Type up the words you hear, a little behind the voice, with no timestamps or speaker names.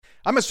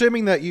I'm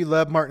assuming that you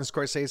love Martin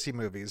Scorsese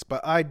movies, but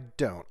I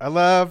don't. I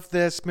love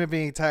this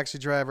movie, Taxi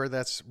Driver.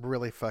 That's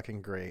really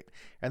fucking great.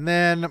 And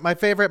then my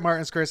favorite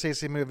Martin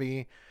Scorsese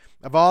movie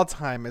of all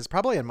time is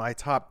probably in my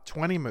top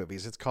 20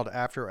 movies. It's called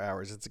After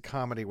Hours. It's a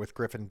comedy with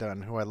Griffin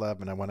Dunn, who I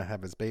love and I want to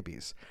have his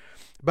babies.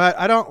 But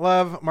I don't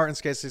love Martin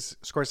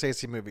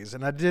Scorsese movies,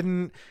 and I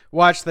didn't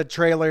watch the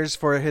trailers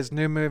for his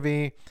new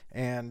movie,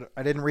 and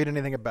I didn't read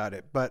anything about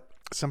it. But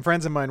some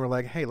friends of mine were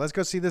like, hey, let's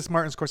go see this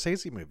Martin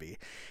Scorsese movie.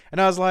 And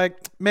I was like,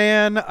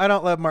 man, I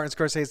don't love Martin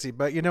Scorsese,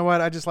 but you know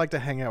what? I just like to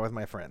hang out with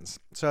my friends.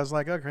 So I was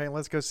like, okay,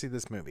 let's go see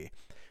this movie.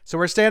 So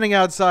we're standing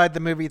outside the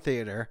movie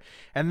theater,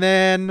 and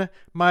then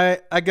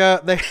I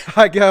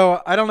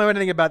don't know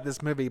anything about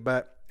this movie,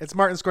 but it's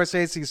Martin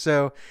Scorsese,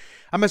 so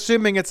I'm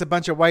assuming it's a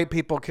bunch of white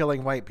people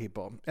killing white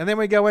people. And then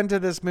we go into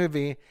this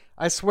movie.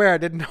 I swear I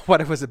didn't know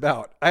what it was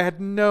about. I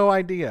had no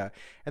idea.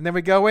 And then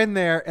we go in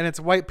there, and it's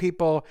white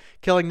people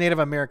killing Native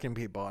American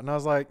people. And I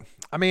was like,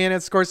 I mean,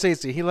 it's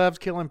Scorsese. He loves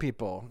killing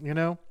people, you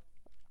know?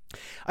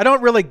 I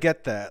don't really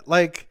get that.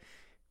 Like,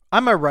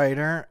 I'm a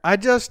writer. I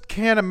just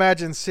can't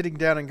imagine sitting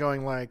down and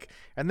going like,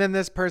 and then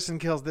this person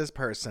kills this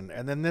person,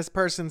 and then this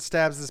person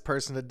stabs this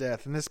person to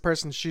death, and this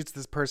person shoots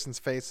this person's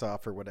face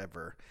off or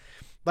whatever.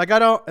 Like,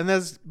 and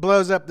this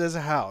blows up this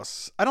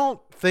house. I don't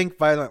think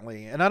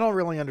violently, and I don't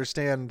really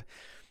understand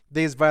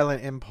these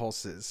violent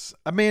impulses.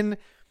 I mean,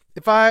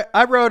 if I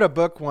wrote a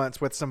book once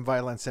with some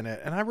violence in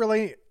it, and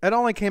it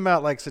only came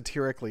out like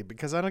satirically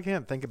because I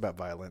can't think about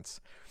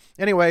violence.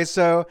 Anyway,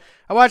 so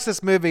I watched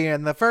this movie,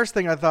 and the first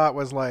thing I thought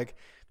was like,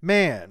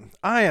 man,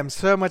 I am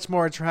so much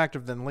more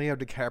attractive than Leo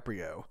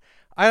DiCaprio.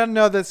 I don't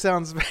know, this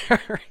sounds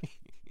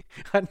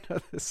I know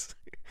this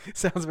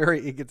sounds very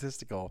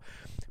egotistical,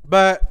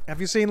 but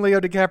have you seen Leo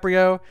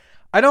DiCaprio?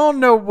 I don't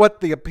know what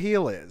the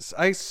appeal is.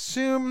 I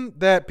assume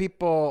that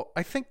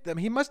I think that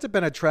he must have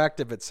been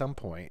attractive at some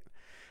point,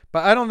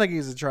 but I don't think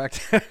he's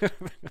attractive.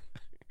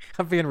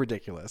 I'm being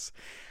ridiculous.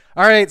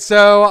 All right,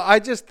 so I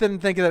just didn't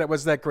think that it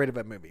was that great of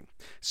a movie.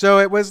 So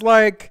it was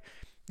like,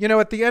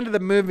 at the end of the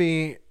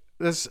movie,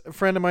 this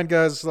friend of mine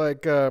goes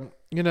like,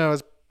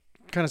 it's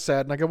kind of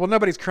sad. And I go, well,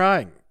 nobody's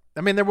crying.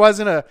 I mean, there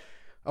wasn't a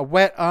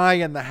wet eye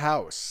in the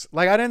house.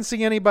 Like, I didn't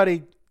see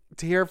anybody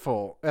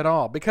tearful at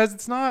all because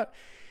it's not,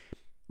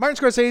 Martin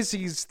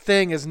Scorsese's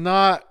thing is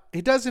not,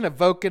 he doesn't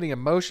evoke any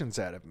emotions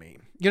out of me.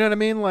 You know what I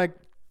mean? Like,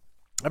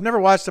 I've never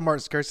watched a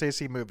Martin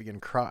Scorsese movie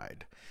and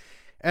cried.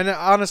 And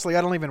honestly,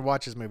 I don't even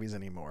watch his movies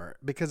anymore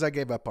because I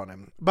gave up on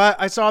him. But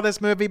I saw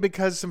this movie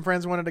because some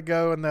friends wanted to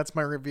go, and that's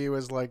my review,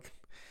 is like,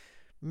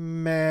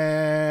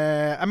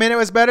 meh. I mean, it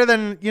was better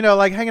than,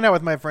 like hanging out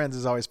with my friends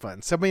is always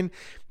fun. So, I mean,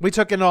 we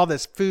took in all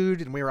this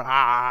food and we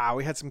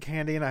had some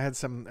candy and I had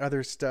some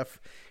other stuff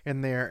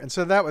in there. And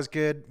so that was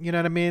good. You know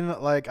what I mean?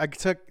 Like I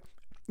took,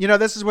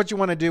 this is what you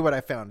want to do, what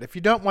I found. If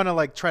you don't want to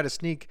like try to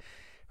sneak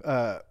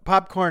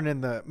popcorn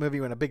in the movie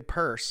in a big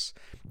purse,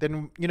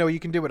 then, you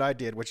can do what I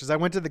did, which is I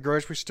went to the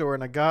grocery store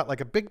and I got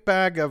like a big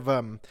bag of,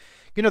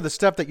 the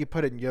stuff that you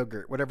put in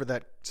yogurt, whatever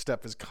that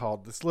stuff is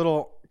called, this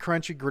little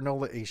crunchy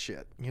granola-y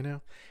shit,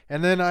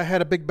 And then I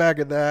had a big bag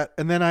of that.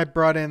 And then I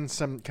brought in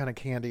some kind of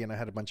candy and I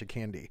had a bunch of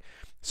candy.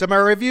 So my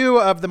review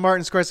of the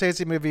Martin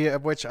Scorsese movie,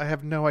 of which I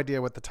have no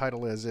idea what the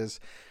title is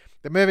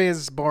the movie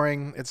is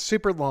boring. It's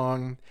super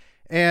long.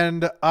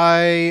 And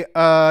I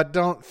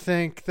don't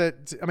think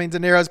that, De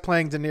Niro's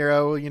playing De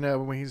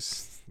Niro, when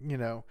he's,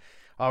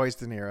 always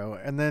De Niro.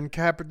 And then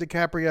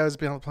DiCaprio's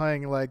been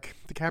playing like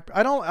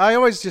DiCaprio. I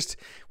always just,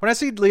 when I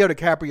see Leo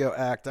DiCaprio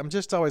act, I'm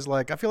just always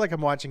like, I feel like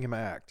I'm watching him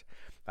act.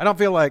 I don't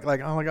feel like,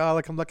 oh my God,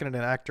 like I'm looking at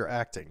an actor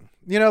acting.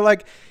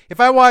 Like if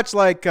I watch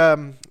like,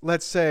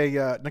 let's say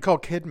Nicole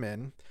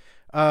Kidman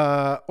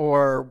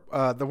or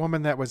the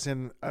woman that was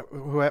in,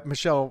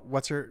 Michelle,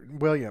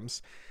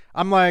 Williams,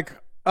 I'm like,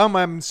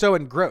 I'm so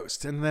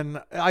engrossed. And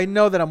then I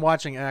know that I'm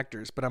watching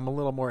actors, but I'm a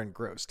little more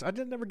engrossed. I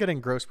didn't never get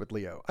engrossed with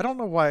Leo. I don't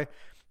know why.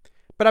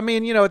 But I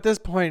mean, at this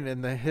point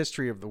in the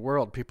history of the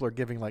world, people are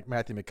giving like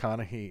Matthew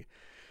McConaughey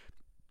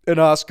an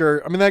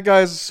Oscar. I mean, that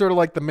guy's sort of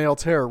like the male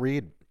Tara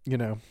Reid,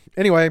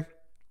 Anyway,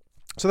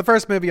 so the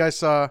first movie I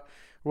saw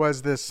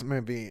was this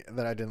movie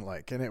that I didn't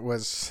like, and it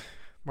was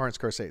Martin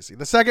Scorsese.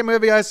 The second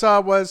movie I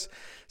saw was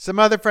some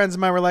other friends of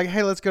mine were like,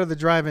 hey, let's go to the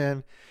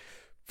drive-in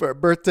for a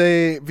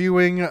birthday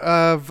viewing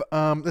of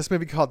this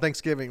movie called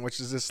Thanksgiving, which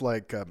is this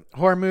like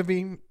horror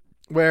movie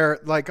where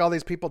like all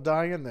these people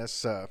die in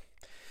this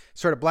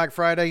sort of Black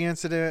Friday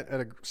incident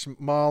at a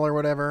mall or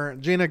whatever.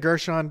 Gina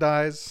Gershon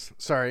dies.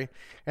 Sorry.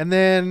 And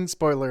then,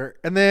 spoiler.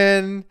 And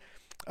then,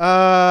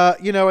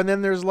 and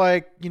then there's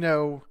like,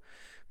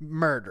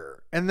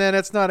 murder. And then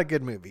it's not a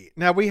good movie.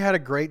 Now, we had a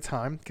great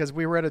time because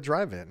we were at a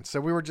drive-in.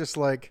 So we were just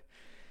like,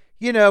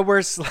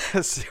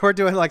 we're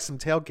doing like some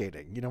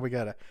tailgating. We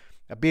got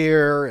a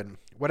beer and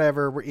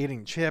whatever. We're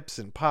eating chips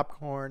and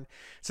popcorn.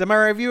 So my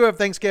review of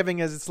Thanksgiving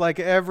is it's like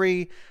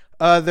every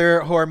other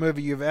horror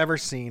movie you've ever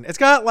seen. It's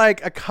got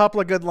like a couple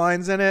of good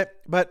lines in it,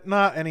 but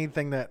not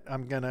anything that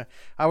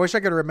I wish I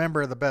could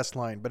remember the best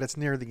line, but it's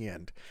near the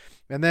end.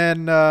 And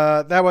then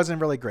that wasn't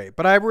really great.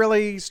 But I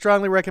really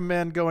strongly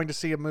recommend going to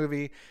see a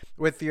movie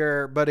with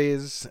your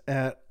buddies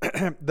at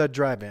the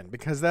drive-in,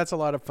 because that's a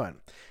lot of fun.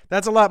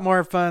 That's a lot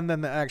more fun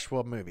than the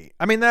actual movie.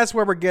 I mean, that's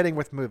where we're getting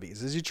with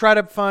movies, is you try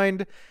to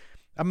find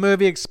a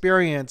movie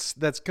experience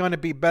that's going to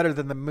be better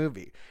than the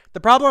movie. The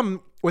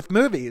problem with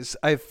movies,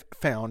 I've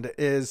found,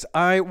 is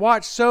I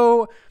watch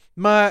so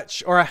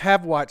much, or I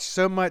have watched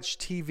so much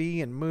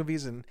TV and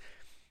movies, and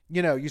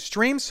you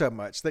stream so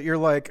much that you're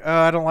like, oh,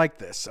 I don't like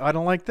this. I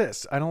don't like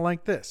this. I don't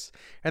like this.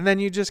 And then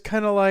you just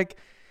kind of like,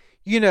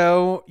 you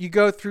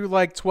go through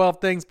like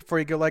 12 things before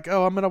you go like,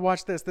 oh, I'm going to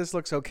watch this. This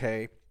looks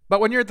okay. But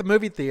when you're at the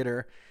movie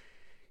theater,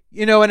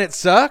 and it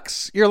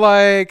sucks, you're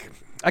like,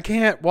 I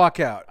can't walk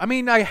out. I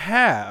mean, I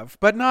have,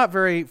 but not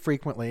very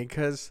frequently,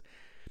 because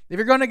if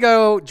you're going to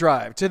go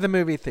drive to the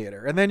movie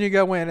theater and then you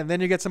go in and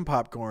then you get some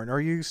popcorn, or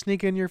you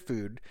sneak in your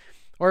food,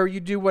 or you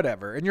do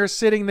whatever, and you're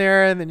sitting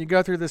there and then you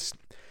go through this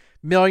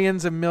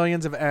millions and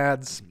millions of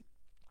ads,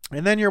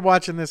 and then you're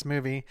watching this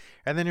movie,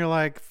 and then you're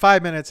like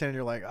 5 minutes in and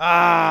you're like,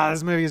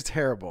 this movie is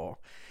terrible.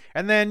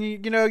 And then,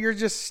 you're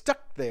just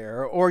stuck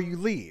there, or you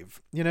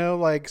leave,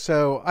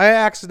 so I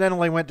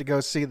accidentally went to go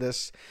see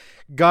this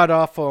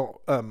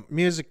god-awful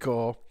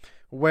musical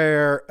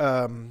where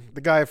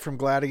the guy from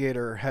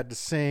Gladiator had to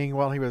sing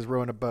while he was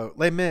rowing a boat,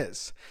 Les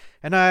Mis.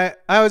 And I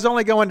was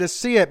only going to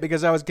see it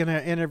because I was going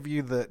to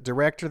interview the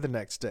director the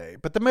next day.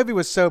 But the movie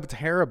was so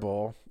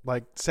terrible,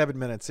 like 7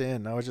 minutes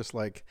in, I was just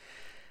like,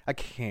 I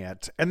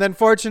can't. And then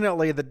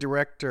fortunately, the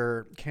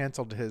director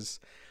canceled his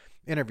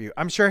interview.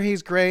 I'm sure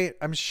he's great.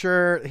 I'm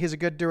sure he's a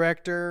good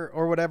director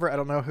or whatever. I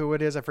don't know who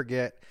it is. I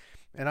forget.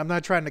 And I'm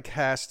not trying to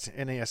cast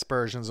any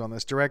aspersions on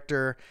this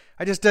director.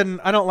 I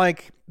don't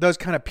like those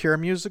kind of pure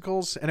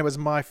musicals, and it was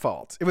my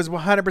fault. It was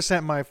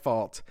 100% my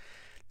fault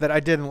that I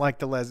didn't like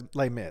the Les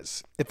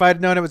Mis. If I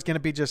had known it was going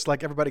to be just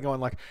like everybody going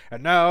like,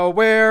 and now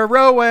we're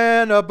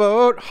rowing a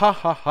boat, ha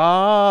ha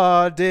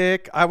ha,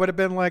 Dick, I would have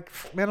been like,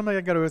 man, I'm not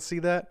going to go see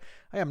that.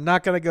 I am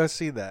not going to go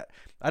see that.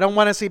 I don't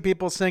want to see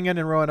people singing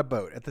and rowing a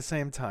boat at the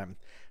same time.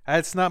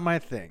 That's not my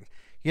thing.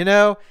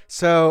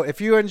 So if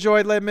you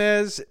enjoyed Les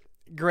Mis,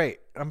 great.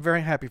 I'm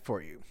very happy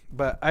for you.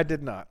 But I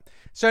did not.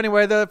 So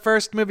anyway, the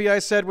first movie I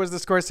said was the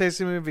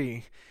Scorsese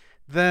movie.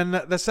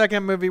 Then the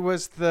second movie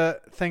was the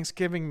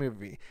Thanksgiving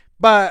movie.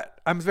 But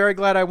I'm very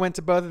glad I went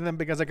to both of them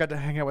because I got to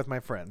hang out with my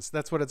friends.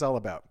 That's what it's all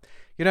about.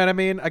 You know what I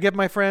mean? I give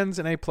my friends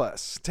an A+,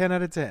 10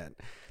 out of 10.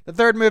 The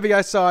third movie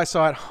I saw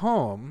at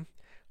home,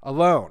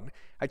 alone.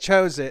 I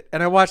chose it,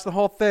 and I watched the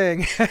whole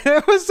thing.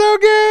 It was so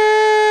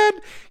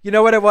good! You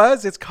know what it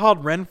was? It's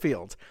called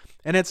Renfield.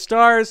 And it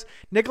stars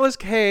Nicolas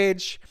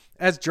Cage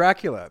as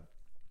Dracula.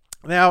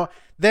 Now,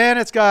 then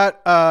it's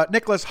got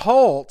Nicholas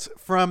Hoult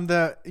from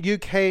the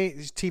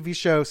UK TV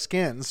show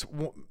Skins,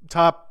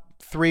 top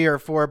 3 or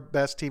 4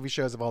 best TV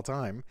shows of all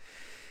time.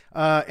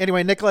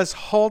 Anyway, Nicholas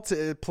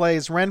Hoult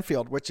plays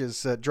Renfield, which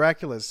is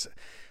Dracula's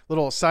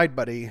little side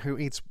buddy who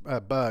eats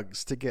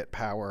bugs to get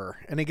power.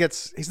 And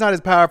he's not as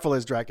powerful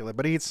as Dracula,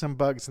 but he eats some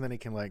bugs and then he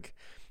can like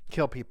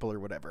kill people or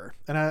whatever.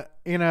 And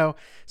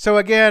so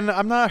again,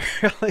 I'm not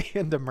really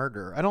into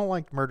murder. I don't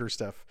like murder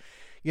stuff,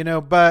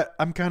 but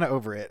I'm kind of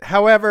over it.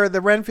 However,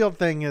 the Renfield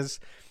thing is,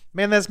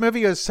 man, this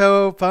movie is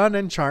so fun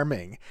and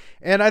charming.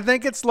 And I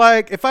think it's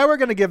like, if I were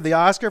going to give the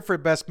Oscar for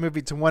best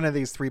movie to one of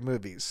these 3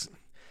 movies,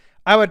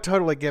 I would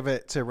totally give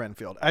it to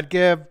Renfield. I'd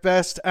give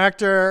best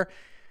actor.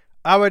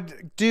 I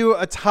would do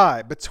a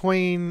tie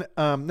between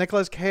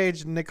Nicolas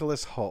Cage and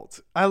Nicholas Hoult.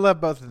 I love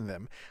both of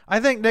them. I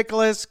think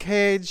Nicolas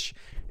Cage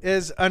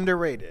is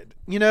underrated.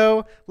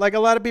 Like a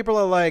lot of people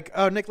are like,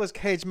 oh, Nicolas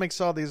Cage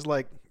makes all these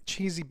like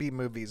cheesy B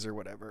movies or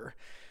whatever.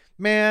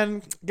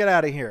 Man, get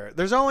out of here.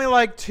 There's only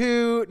like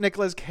 2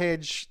 Nicolas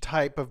Cage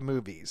type of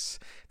movies.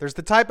 There's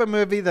the type of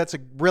movie that's a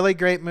really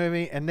great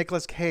movie and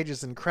Nicolas Cage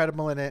is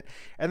incredible in it.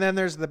 And then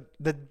there's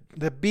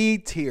the B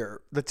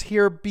tier, the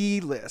tier B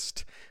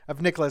list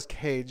of Nicolas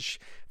Cage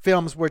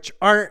films, which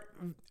aren't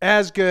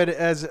as good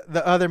as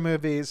the other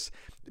movies.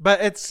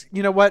 But it's,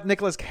 what,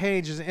 Nicolas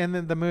Cage is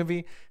in the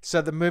movie,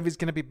 so the movie's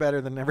going to be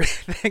better than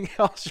everything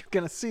else you're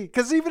going to see.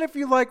 Because even if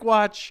you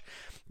watch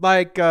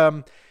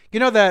that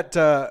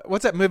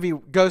what's that movie,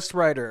 Ghost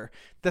Rider?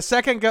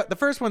 The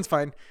first one's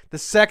fine. The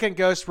second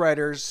Ghost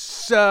Rider's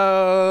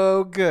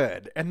so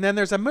good. And then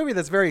there's a movie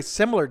that's very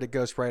similar to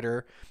Ghost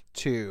Rider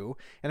 2,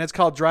 and it's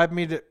called Drive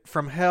Me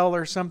from Hell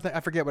or something. I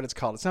forget what it's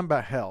called. It's something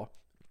about hell,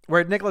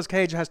 where Nicolas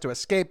Cage has to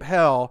escape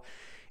hell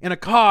in a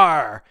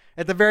car.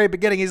 At the very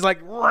beginning, he's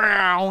like,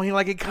 wow,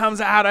 he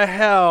comes out of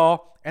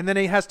hell, and then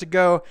he has to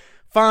go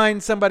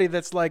find somebody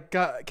that's like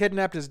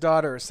kidnapped his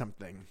daughter or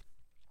something.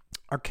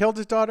 Or killed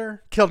his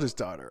daughter? Killed his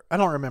daughter. I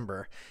don't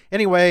remember.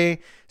 Anyway,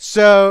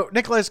 so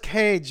Nicolas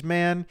Cage,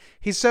 man,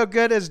 he's so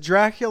good as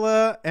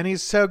Dracula, and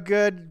he's so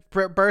good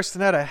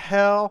bursting out of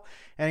hell,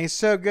 and he's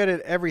so good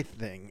at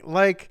everything.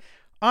 Like,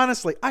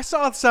 honestly, I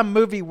saw some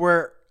movie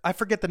where, I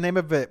forget the name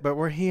of it, but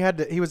where he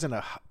was in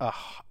a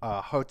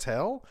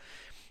hotel,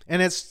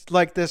 and it's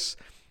like this,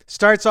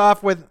 starts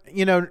off with,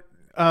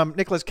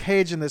 Nicolas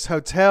Cage in this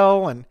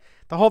hotel, and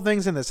The whole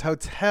thing's in this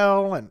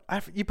hotel, and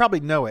you probably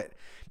know it,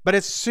 but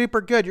it's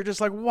super good. You're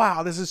just like,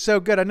 wow, this is so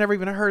good. I never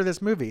even heard of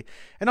this movie.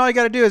 And all you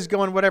got to do is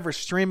go on whatever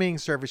streaming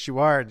service you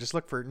are and just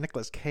look for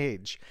Nicolas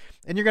Cage.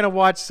 And you're going to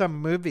watch some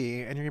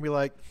movie, and you're going to be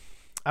like,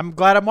 I'm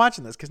glad I'm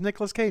watching this because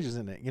Nicolas Cage is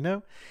in it, you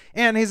know?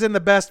 And he's in the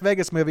best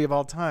Vegas movie of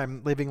all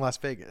time, Leaving Las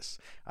Vegas.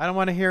 I don't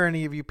want to hear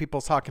any of you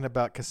people talking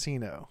about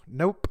Casino.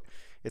 Nope.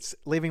 It's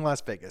Leaving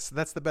Las Vegas.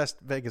 That's the best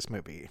Vegas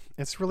movie.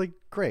 It's really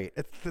great.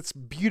 It's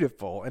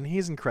beautiful, and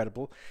he's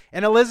incredible.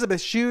 And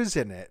Elizabeth Shue's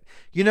in it.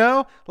 You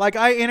know, like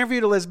I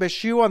interviewed Elizabeth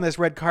Shue on this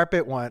red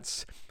carpet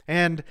once,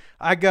 and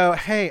I go,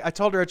 hey, I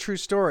told her a true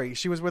story.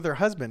 She was with her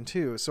husband,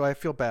 too, so I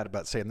feel bad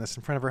about saying this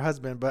in front of her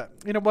husband, but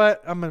you know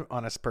what? I'm an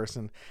honest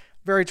person.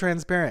 Very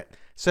transparent.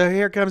 So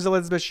here comes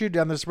Elizabeth Shue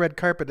down this red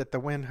carpet at the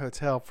Wynn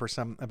Hotel for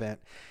some event.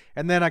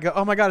 And then I go,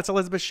 oh my God, it's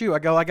Elizabeth Shue. I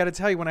go, I got to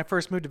tell you, when I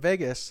first moved to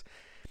Vegas,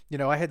 you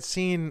know, I had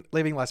seen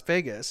Leaving Las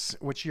Vegas,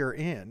 which you're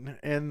in.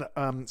 And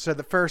so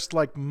the first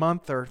like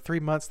month or 3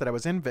 months that I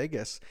was in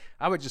Vegas,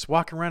 I would just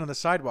walk around on the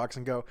sidewalks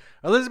and go,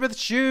 Elizabeth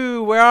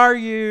Shue, where are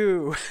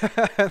you?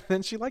 And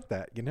then she liked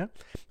that, you know?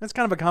 That's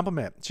kind of a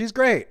compliment. She's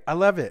great. I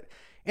love it.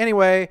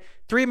 Anyway,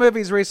 3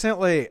 movies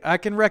recently. I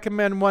can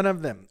recommend one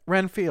of them.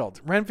 Renfield.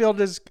 Renfield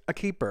is a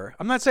keeper.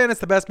 I'm not saying it's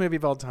the best movie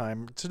of all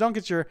time. So don't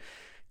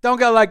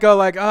go like,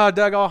 oh,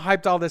 Doug all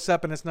hyped all this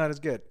up and it's not as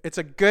good. It's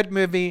a good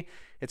movie.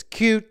 It's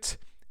cute.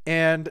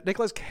 And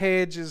Nicolas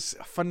Cage is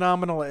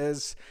phenomenal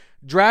as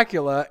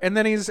Dracula. And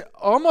then he's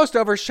almost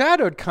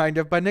overshadowed kind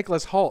of by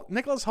Nicholas Hoult.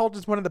 Nicholas Hoult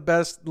is one of the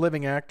best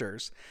living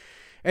actors.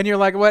 And you're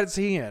like, what's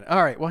he in?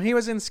 All right, well, he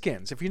was in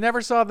Skins. If you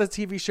never saw the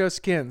TV show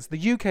Skins,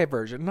 the UK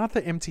version, not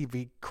the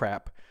MTV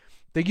crap,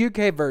 the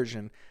UK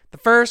version, the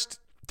first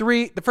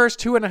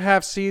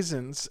 2.5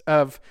 seasons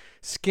of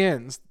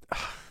Skins,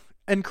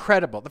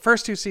 incredible. The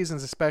first 2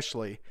 seasons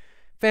especially,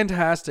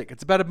 fantastic.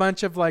 It's about a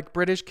bunch of like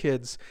British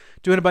kids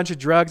doing a bunch of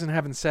drugs and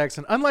having sex.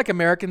 And unlike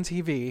American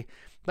TV,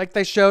 like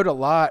they showed a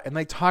lot and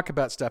they talk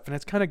about stuff and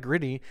it's kind of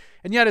gritty.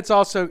 And yet it's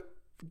also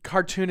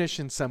cartoonish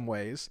in some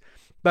ways.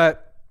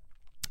 But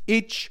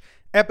each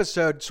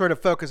episode sort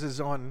of focuses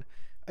on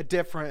a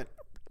different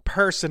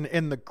person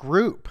in the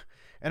group.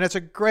 And it's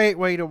a great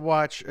way to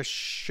watch a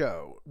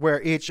show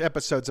where each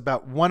episode's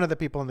about one of the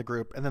people in the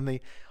group. And then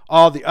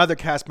all the other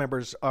cast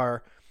members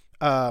are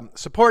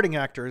supporting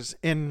actors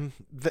in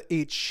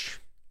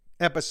each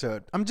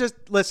episode.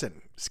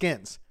 Listen,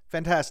 Skins,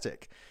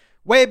 fantastic.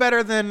 Way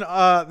better than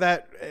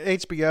that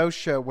HBO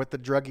show with the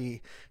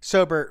druggie,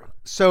 sober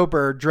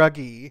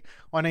druggie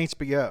on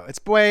HBO. It's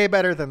way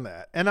better than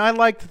that. And I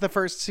liked the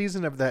first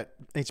season of that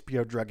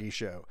HBO druggie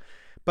show.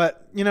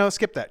 But, you know,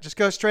 skip that. Just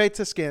go straight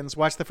to Skins,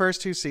 watch the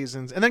first 2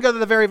 seasons, and then go to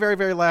the very, very,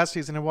 very last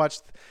season and watch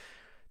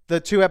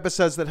the 2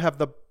 episodes that have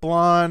the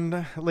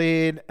blonde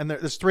lead. And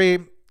there's 3,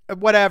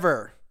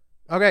 whatever.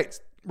 Okay,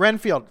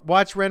 Renfield.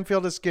 Watch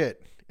Renfield. Is good.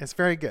 It's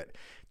very good.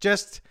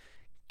 Just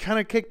kind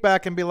of kick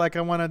back and be like,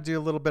 I want to do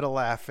a little bit of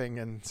laughing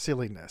and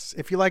silliness.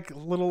 If you like a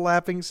little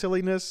laughing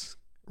silliness,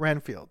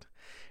 Renfield.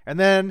 And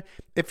then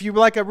if you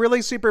like a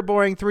really super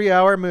boring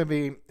 3-hour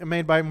movie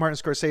made by Martin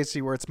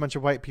Scorsese where it's a bunch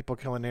of white people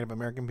killing Native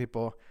American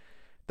people,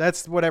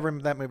 that's whatever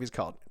that movie's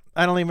called.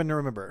 I don't even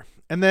remember.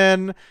 And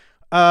then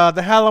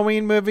the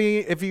Halloween movie,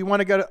 if you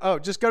want to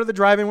just go to the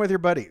drive-in with your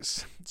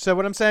buddies. So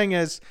what I'm saying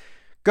is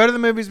go to the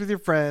movies with your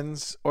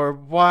friends or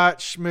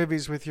watch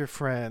movies with your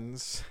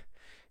friends.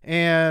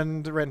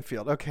 And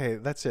Renfield. Okay,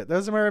 that's it.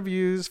 Those are my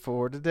reviews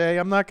for today.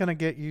 I'm not going to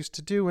get used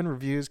to doing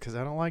reviews because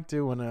I don't like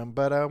doing them,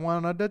 but I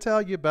wanted to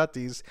tell you about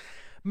these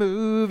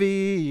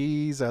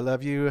movies. I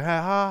love you.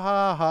 Ha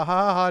ha ha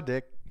ha ha,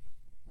 Dick.